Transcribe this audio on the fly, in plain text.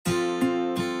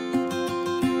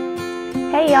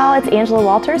Hey y'all, it's Angela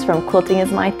Walters from Quilting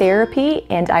is My Therapy,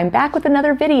 and I'm back with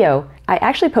another video. I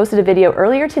actually posted a video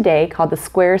earlier today called the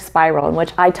Square Spiral, in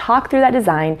which I talk through that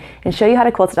design and show you how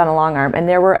to quilt it on a long arm, and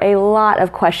there were a lot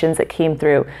of questions that came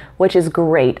through, which is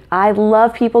great. I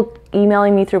love people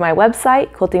emailing me through my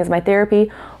website, Quilting is My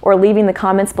Therapy, or leaving the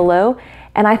comments below,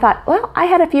 and I thought, well, I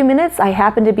had a few minutes. I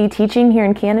happen to be teaching here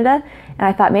in Canada, and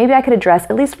I thought maybe I could address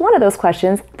at least one of those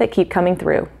questions that keep coming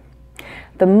through.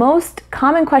 The most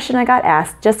common question I got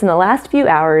asked just in the last few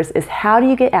hours is, how do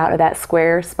you get out of that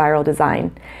square spiral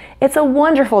design? It's a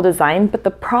wonderful design, but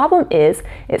the problem is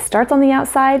it starts on the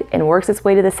outside and works its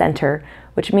way to the center,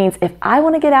 which means if I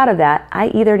want to get out of that, I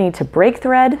either need to break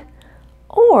thread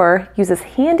or use this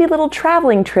handy little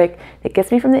traveling trick that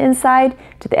gets me from the inside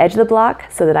to the edge of the block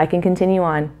so that I can continue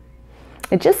on.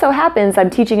 It just so happens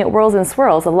I'm teaching at Whirls and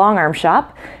Swirls, a long arm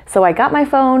shop, so I got my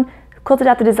phone, quilted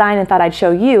out the design, and thought I'd show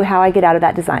you how I get out of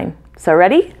that design. So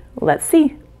ready? Let's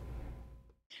see.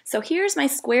 So here's my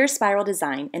square spiral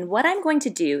design, and what I'm going to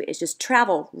do is just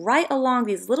travel right along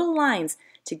these little lines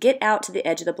to get out to the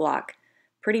edge of the block.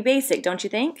 Pretty basic, don't you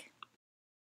think?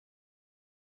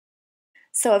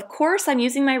 So of course I'm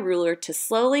using my ruler to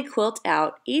slowly quilt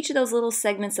out each of those little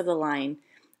segments of the line.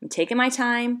 I'm taking my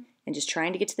time and just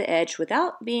trying to get to the edge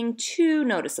without being too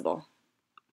noticeable.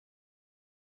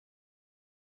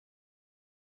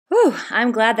 Whew,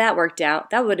 I'm glad that worked out.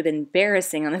 That would have been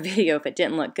embarrassing on the video if it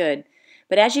didn't look good.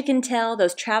 But as you can tell,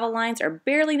 those travel lines are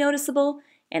barely noticeable,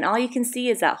 and all you can see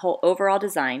is that whole overall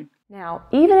design. Now,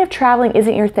 even if traveling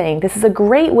isn't your thing, this is a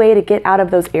great way to get out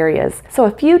of those areas. So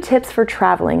a few tips for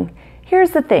traveling.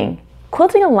 Here's the thing.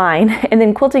 Quilting a line and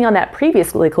then quilting on that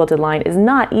previously quilted line is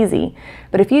not easy.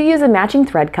 But if you use a matching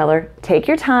thread color, take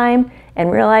your time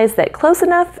and realize that close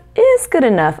enough is good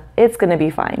enough. It's going to be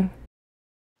fine.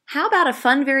 How about a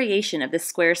fun variation of this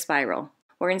square spiral,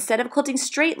 where instead of quilting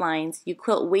straight lines, you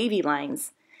quilt wavy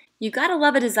lines? You gotta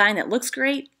love a design that looks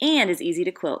great and is easy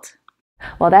to quilt.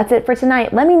 Well, that's it for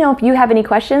tonight. Let me know if you have any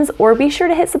questions, or be sure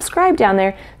to hit subscribe down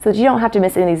there so that you don't have to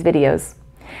miss any of these videos.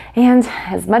 And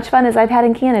as much fun as I've had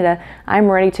in Canada, I'm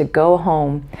ready to go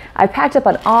home. I've packed up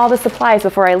on all the supplies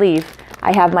before I leave.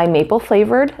 I have my maple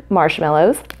flavored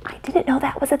marshmallows. I didn't know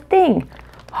that was a thing.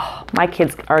 Oh, my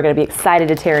kids are gonna be excited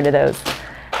to tear into those.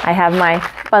 I have my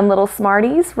fun little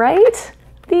Smarties, right?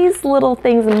 These little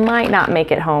things might not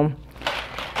make it home.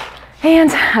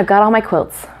 And I've got all my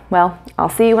quilts. Well, I'll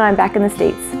see you when I'm back in the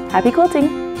States. Happy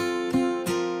quilting!